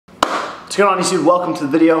What's going on, YouTube? Welcome to the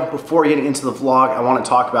video. Before getting into the vlog, I want to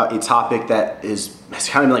talk about a topic that has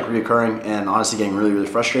kind of been like reoccurring and honestly getting really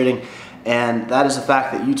frustrating, and that is the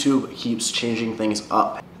fact that YouTube keeps changing things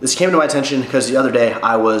up. This came to my attention because the other day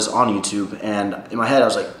I was on YouTube, and in my head I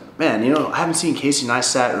was like, man, you know, I haven't seen Casey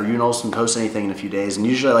Neistat or Yoon Olsen post anything in a few days, and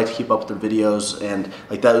usually I like to keep up with their videos, and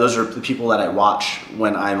like that, those are the people that I watch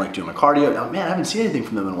when I'm like doing my cardio. Now, man, I haven't seen anything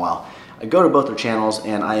from them in a while. I go to both their channels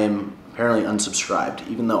and I am apparently unsubscribed,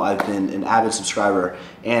 even though I've been an avid subscriber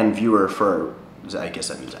and viewer for, I guess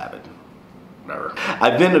that means avid, whatever.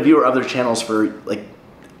 I've been a viewer of their channels for like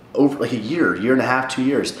over like a year and a half, 2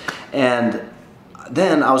 years. And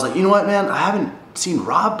then I was like, you know what, man, I haven't seen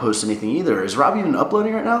Rob post anything either. Is Rob even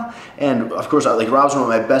uploading right now? And of course, like Rob's one of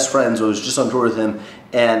my best friends. I was just on tour with him,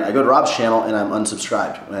 and I go to Rob's channel and I'm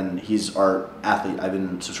unsubscribed. And he's our athlete. I've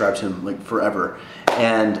been subscribed to him like forever.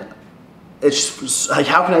 And it's just, like,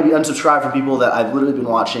 how can I be unsubscribed from people that I've literally been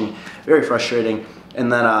watching? Very frustrating.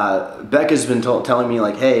 And then Becca's been telling me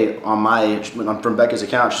like, hey, from Becca's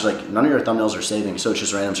account, she's like, none of your thumbnails are saving, so it's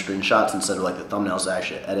just random screenshots instead of like the thumbnails I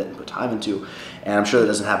actually edit and put time into. And I'm sure that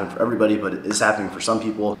doesn't happen for everybody, but it is happening for some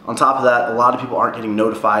people. On top of that, a lot of people aren't getting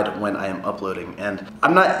notified when I am uploading. And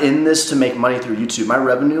I'm not in this to make money through YouTube. My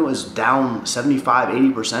revenue is down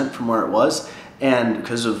 75–80% from where it was. And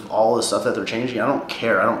because of all the stuff that they're changing, I don't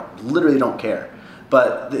care. Literally don't care.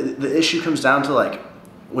 But the issue comes down to like,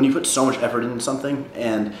 when you put so much effort into something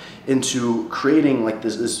and into creating like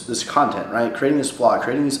this content, right? Creating this vlog,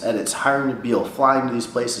 creating these edits, hiring a Beal, flying to these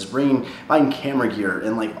places, buying camera gear,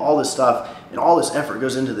 and like all this stuff and all this effort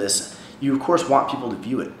goes into this. You of course want people to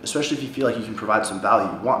view it, especially if you feel like you can provide some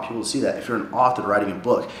value. You want people to see that. If you're an author writing a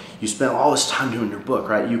book, you spend all this time doing your book,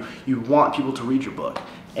 right? You want people to read your book,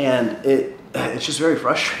 and it's just very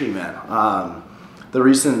frustrating, man. The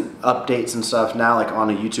recent updates and stuff now, like on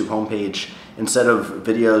a YouTube homepage, instead of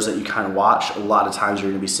videos that you kind of watch, a lot of times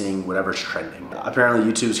you're going to be seeing whatever's trending. Apparently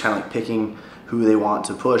YouTube is kind of like picking who they want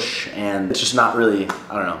to push, and it's just not really,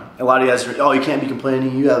 I don't know. A lot of you guys are, oh, you can't be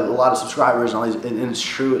complaining, you have a lot of subscribers and all these, and it's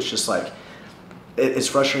true. It's just like, it's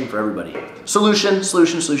frustrating for everybody. Solution.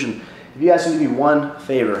 If you guys can do me one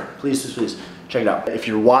favor, please check it out. If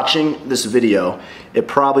you're watching this video, it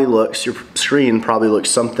probably looks, your screen probably looks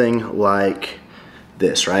something like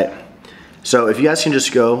this, right? So if you guys can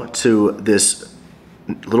just go to this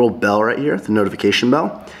little bell right here, the notification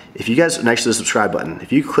bell. If you guys, next to the subscribe button,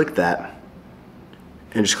 if you click that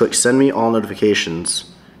and just click send me all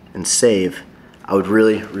notifications and save, I would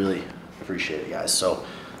really appreciate it, guys. So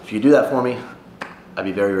if you do that for me, I'd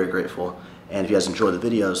be very grateful. And if you guys enjoy the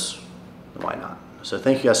videos, then why not? So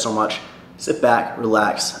thank you guys so much. Sit back,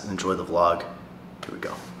 relax, and enjoy the vlog. Here we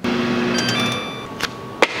go.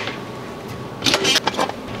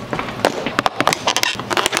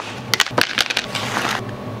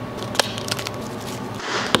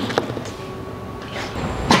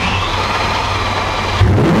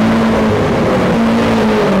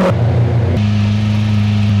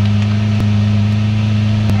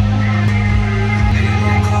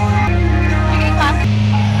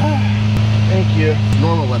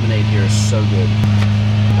 Normal lemonade here is so good.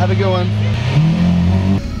 Have a good one.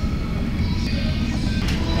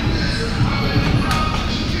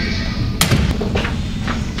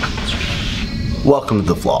 Welcome to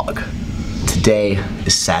the vlog. Today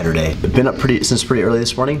is Saturday. I've been up since pretty early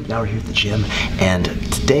this morning. Now we're here at the gym, and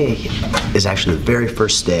today is actually the very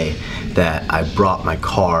first day that I brought my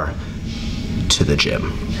car to the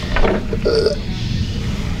gym.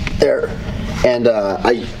 There. And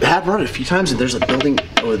I have run it a few times, and there's a building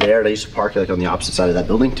over there, and I used to park like on the opposite side of that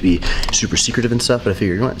building to be super secretive and stuff, but I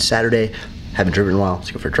figured, you know what, Saturday, haven't driven in a while,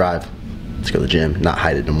 let's go for a drive. Let's go to the gym, not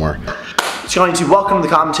hide it no more. What's going on, YouTube? Welcome to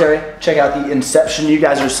the commentary. Check out the inception. You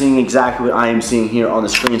guys are seeing exactly what I am seeing here on the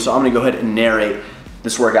screen, so I'm gonna go ahead and narrate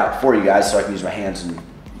this workout for you guys so I can use my hands and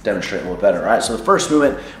demonstrate a little better. All right, so the first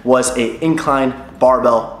movement was a incline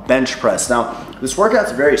barbell bench press. Now, this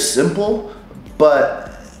workout's very simple, but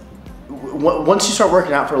once you start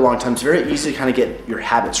working out for a long time, it's very easy to kind of get your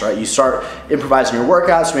habits, right? You start improvising your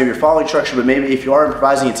workouts, maybe you're following structure, but maybe if you are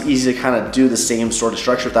improvising, it's easy to kind of do the same sort of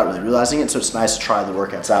structure without really realizing it, so it's nice to try the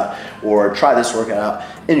workouts out or try this workout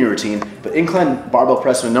out in your routine. But incline barbell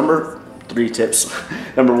press, number 3 tips.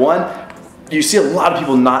 Number 1, you see a lot of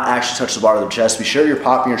people not actually touch the bar to their chest. Be sure you're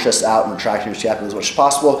popping your chest out and retracting your scapula as much as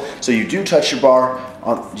possible. So you do touch your bar,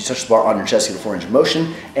 on your chest, get a 4 range of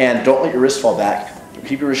motion, and don't let your wrist fall back.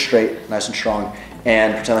 Keep your wrist straight, nice and strong,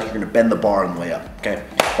 and pretend like you're gonna bend the bar on the way up, okay?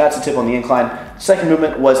 That's a tip on the incline. Second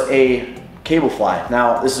movement was a cable fly.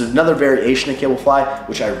 Now, this is another variation of cable fly,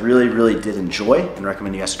 which I really did enjoy and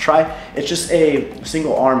recommend you guys to try. It's just a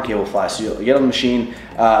single arm cable fly. So you'll get on the machine,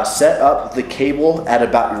 set up the cable at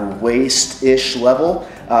about your waist-ish level.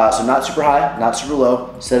 So not super high, not super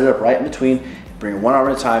low. Set it up right in between, bring it one arm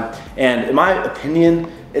at a time. And in my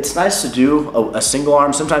opinion, it's nice to do a single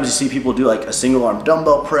arm. Sometimes you see people do like a single arm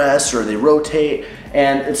dumbbell press or they rotate,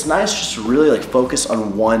 and it's nice just to really like focus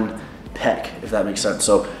on one pec, if that makes sense.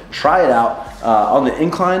 So try it out. On the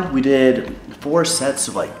incline, we did 4 sets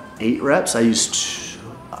of like 8 reps. I used,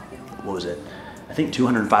 what was it? I think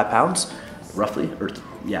 205 pounds, roughly, or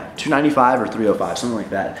yeah, 295 or 305, something like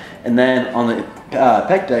that. And then on the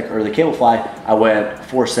pec deck or the cable fly, I went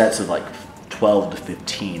 4 sets of like 12 to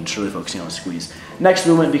 15, just really focusing on the squeeze. Next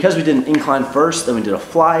movement, because we did an incline first, then we did a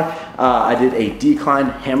fly, I did a decline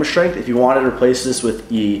hammer strength. If you wanted to replace this with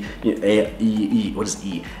what is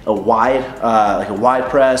E? A wide, like a wide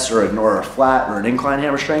press or a flat or an incline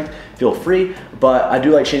hammer strength, feel free. But I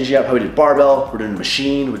do like changing up how we did barbell, we're doing a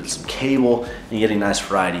machine, we did some cable, and getting a nice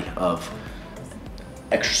variety of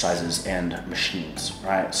exercises and machines,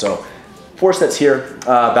 right? So 4 sets here,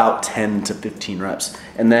 about 10 to 15 reps.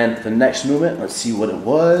 And then the next movement, let's see what it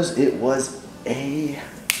was. It was a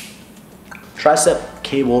tricep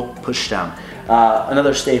cable push down.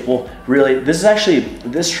 Another staple, really. This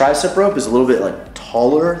tricep rope is a little bit like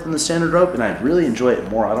taller than the standard rope, and I really enjoy it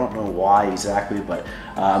more. I don't know why exactly, but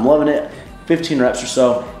I'm loving it. 15 reps or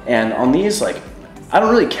so. And on these, like, I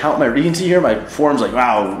don't really count my regency here. My form's like,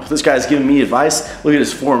 wow, this guy's giving me advice. Look at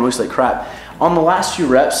his form, looks like crap. On the last few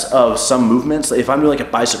reps of some movements, if I'm doing like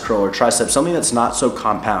a bicep curl or tricep, something that's not so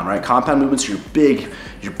compound, right? Compound movements are your big,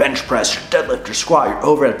 your bench press, your deadlift, your squat, your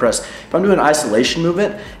overhead press. If I'm doing an isolation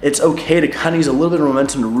movement, it's okay to kind of use a little bit of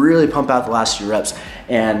momentum to really pump out the last few reps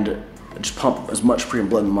and just pump as much pre and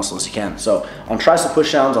blend muscle as you can. So on tricep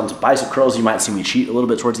pushdowns, on bicep curls, you might see me cheat a little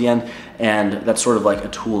bit towards the end, and that's sort of like a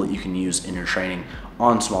tool that you can use in your training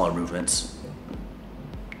on smaller movements.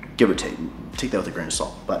 Give or take that with a grain of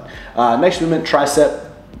salt. But next movement,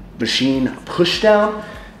 tricep machine push down.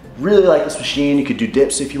 Really like this machine. You could do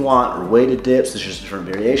dips if you want, or weighted dips. This is just a different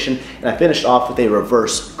variation. And I finished off with a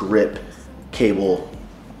reverse grip cable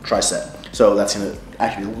tricep. So that's gonna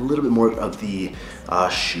actually be a little bit more of the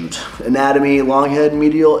anatomy, long head,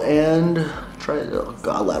 medial, and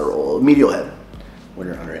lateral, medial head when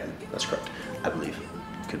you're underhand. That's correct, I believe.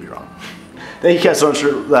 Could be wrong. Thank you guys so much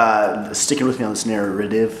for sticking with me on this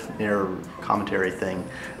narrative commentary thing.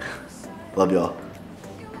 Love y'all.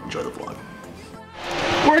 Enjoy the vlog.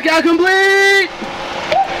 Workout complete!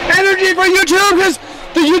 Energy for YouTube, because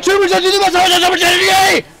the YouTubers don't do the most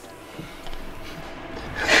energy!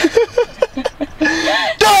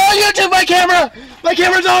 Don't YouTube my camera! My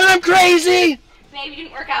camera's on and I'm crazy! Babe, you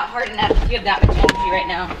didn't work out hard enough if you have that much energy right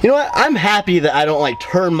now. You know what? I'm happy that I don't like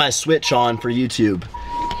turn my switch on for YouTube.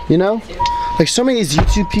 You know? Like so many of these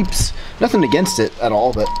YouTube peeps, nothing against it at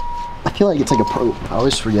all, but I feel like it's like a pro. I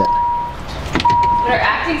always forget. But our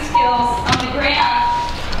acting skills on the gram.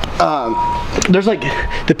 There's like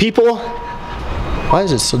the people. Why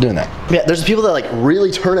is it still doing that? Yeah, there's the people that like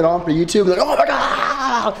really turn it on for YouTube. They're like, oh my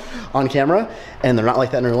god, on camera, and they're not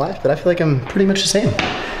like that in real life. But I feel like I'm pretty much the same.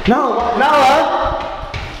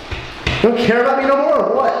 Nala, you don't care about me no more,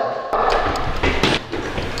 or what?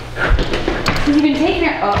 You've been taking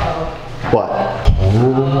her. Uh-oh. What?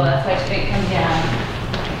 Oh, that's why she didn't come down.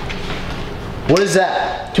 What is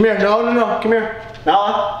that? Come here. No, come here.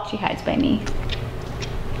 Nala. She hides by me.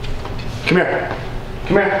 Come here.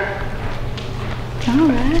 Come here.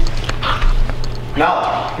 Alright.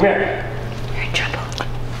 Nala, come here. You're in trouble.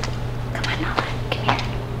 Come on, Nala. Come here.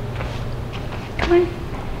 Come on.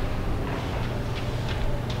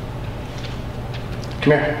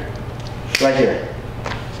 Come here. Right here.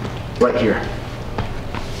 Right here.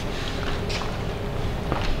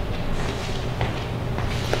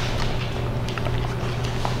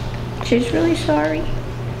 She's really sorry.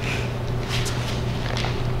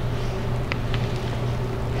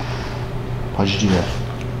 Why'd you do that?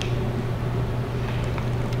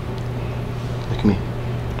 Look at me.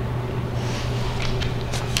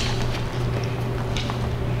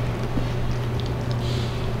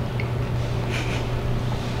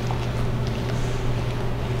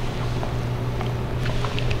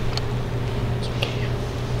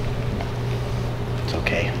 It's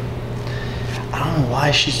okay. I don't know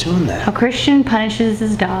why she's doing that. A Christian punishes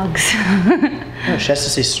his dogs. No, she has to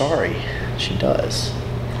say sorry. She does.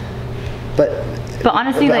 But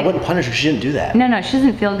honestly, I wouldn't punish her. She didn't do that. No, she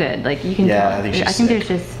doesn't feel good. Like you can. Yeah, tell. I think she's I think sick.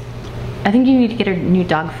 there's just. I think you need to get her new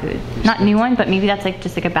dog food. Not new one, but maybe that's like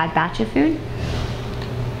just like a bad batch of food.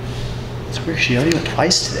 It's weird. She already went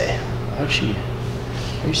twice today. How'd she?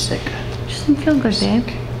 Are you sick? She doesn't feel good, babe.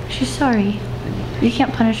 She's sorry. You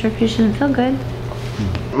can't punish her because she doesn't feel good.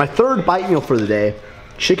 My third bite meal for the day,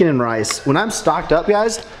 chicken and rice. When I'm stocked up,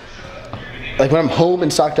 guys, like when I'm home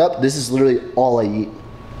and stocked up, this is literally all I eat.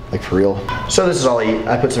 Like for real. So this is all I eat.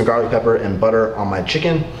 I put some garlic pepper and butter on my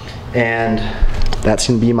chicken, and that's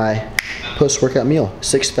gonna be my post-workout meal.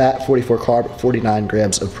 6 fat, 44 carb, 49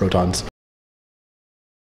 grams of protons.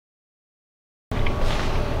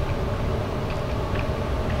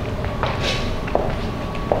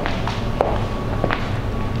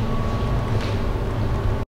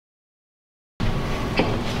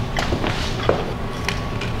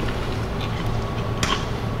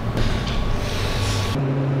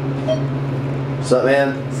 What's up,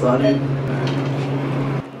 man? What's up, dude?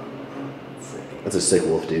 That's a sick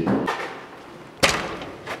wolf, dude.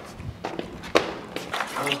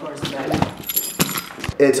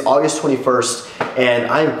 It's August 21st,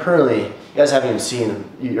 and I am currently, you guys haven't even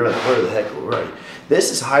seen, you're like, where the heck are we?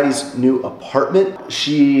 This is Heidi's new apartment.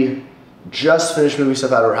 She just finished moving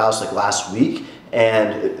stuff out of her house like last week,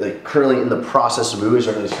 and like currently in the process of moving, so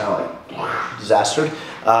everything's kind of like disastered.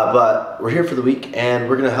 But we're here for the week, and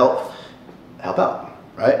we're gonna help out,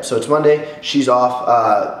 right? So it's Monday, she's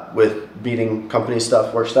off with meeting company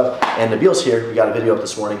stuff, work stuff, and Nabil's here. We got a video up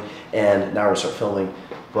this morning, and now we're gonna start filming.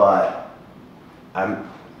 But I'm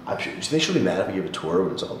sure, do you think she'll be mad if we give a tour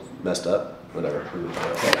when it's all messed up? Whatever.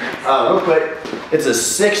 Real quick, it's a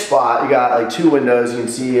sick spot. You got like 2 windows. You can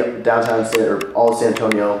see downtown, or all of San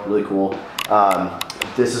Antonio. Really cool.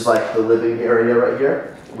 This is like the living area right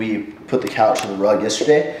here. We put the couch and the rug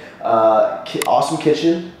yesterday. Awesome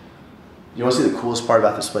kitchen. You want to see the coolest part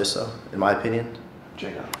about this place, though, in my opinion?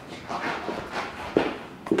 Check it out.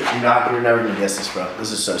 You're never gonna guess this, bro.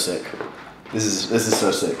 This is so sick. This is so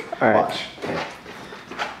sick. All right. Watch. Okay.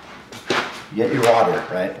 You get your water,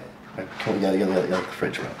 right? Come on, you gotta the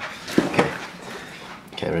fridge, bro. Okay.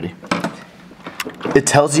 Okay, ready? It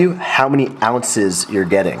tells you how many ounces you're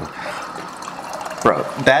getting. Bro,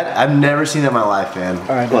 that, I've never seen that in my life, man.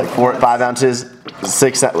 All right, like 4, 5 ounces,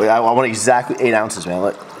 6, I want exactly 8 ounces, man.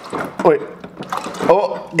 Look. Wait.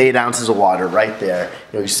 Oh, 8 ounces of water right there.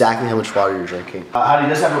 You know exactly how much water you're drinking. Heidi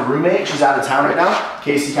does have a roommate. She's out of town right now.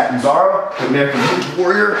 Casey Catanzaro, American Ninja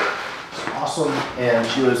Warrior. She's awesome, and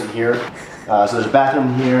she lives in here. So there's a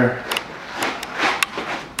bathroom here.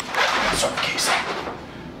 Start with Casey.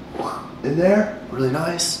 In there, really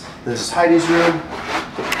nice. This is Heidi's room.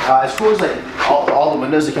 It's cool as like all the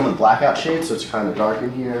windows, they come with blackout shades, so it's kind of dark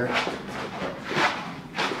in here.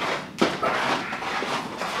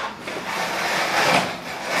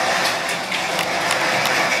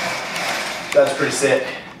 That's pretty sick.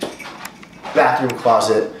 Bathroom,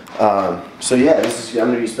 closet. So yeah, I'm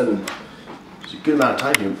gonna be spending a good amount of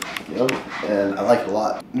time here, you know, and I like it a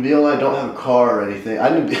lot. Nabil and I don't have a car or anything. I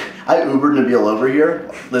Ubered Nabil over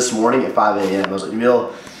here this morning at 5 a.m. I was like,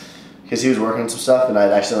 Nabil, because he was working on some stuff and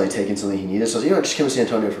I'd accidentally taken something he needed. So I was like, you know, just come to San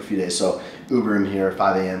Antonio for a few days. So Uber him here at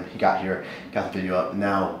 5 a.m. He got here, got the video up.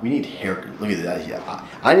 Now we need hair. Look at that. Yeah,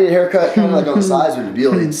 I need a haircut, kind of like on the sides, but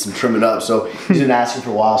Nabil needs some trimming up. So he's been asking for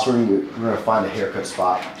a while. So we're gonna find a haircut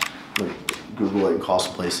spot. Google it and call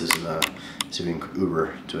some places and see if we can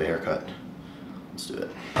Uber to a haircut. Let's do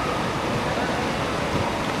it.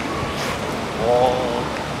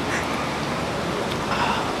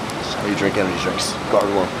 How do you drink energy drinks?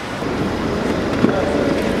 Gargle.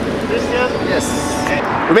 Yes.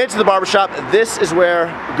 We made it to the barbershop. This is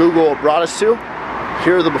where Google brought us to.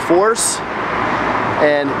 Here are the befores,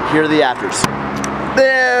 and here are the afters.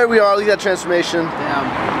 There we are. Look at that transformation. Damn.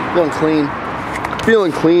 Feeling clean.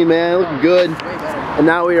 Feeling clean, man. Looking good. And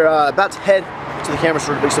now we are about to head to the camera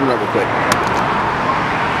store to pick something up real quick.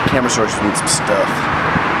 Camera store just needs some stuff.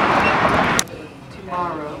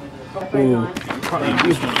 Tomorrow.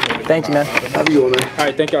 Thanks, man. Have a good one, man. All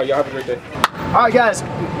right, thank y'all. Y'all have a great day. All right, guys.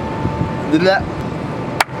 Did that?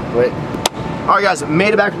 Wait. All right, guys.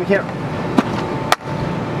 Made it back from the camera.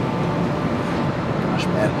 Gosh,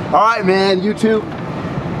 man. All right, man. YouTube.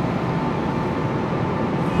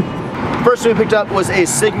 First thing we picked up was a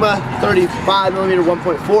Sigma 35mm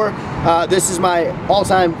 1.4. This is my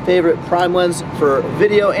all-time favorite prime lens for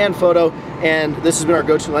video and photo, and this has been our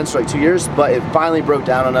go-to lens for like 2 years, but it finally broke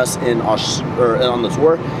down on us on the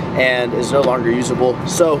tour and is no longer usable,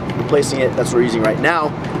 so replacing it, that's what we're using right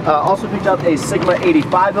now. Also picked up a Sigma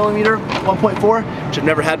 85mm 1.4, which I've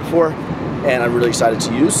never had before, and I'm really excited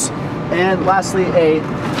to use. And lastly, a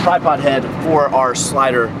tripod head for our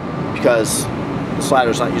slider, because the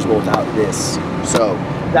slider's not usable without this. So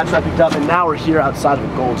that's what I picked up, and now we're here outside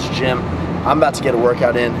of Gold's Gym. I'm about to get a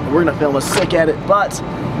workout in, and we're gonna film a sick edit, but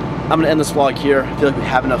I'm gonna end this vlog here. I feel like we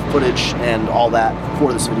have enough footage and all that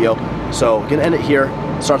for this video. So gonna end it here,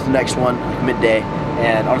 start the next one midday.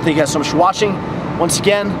 And I want to thank you guys so much for watching. Once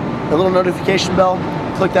again, the little notification bell,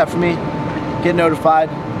 click that for me, get notified.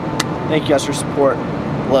 Thank you guys for your support.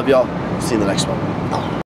 Love y'all. See you in the next one.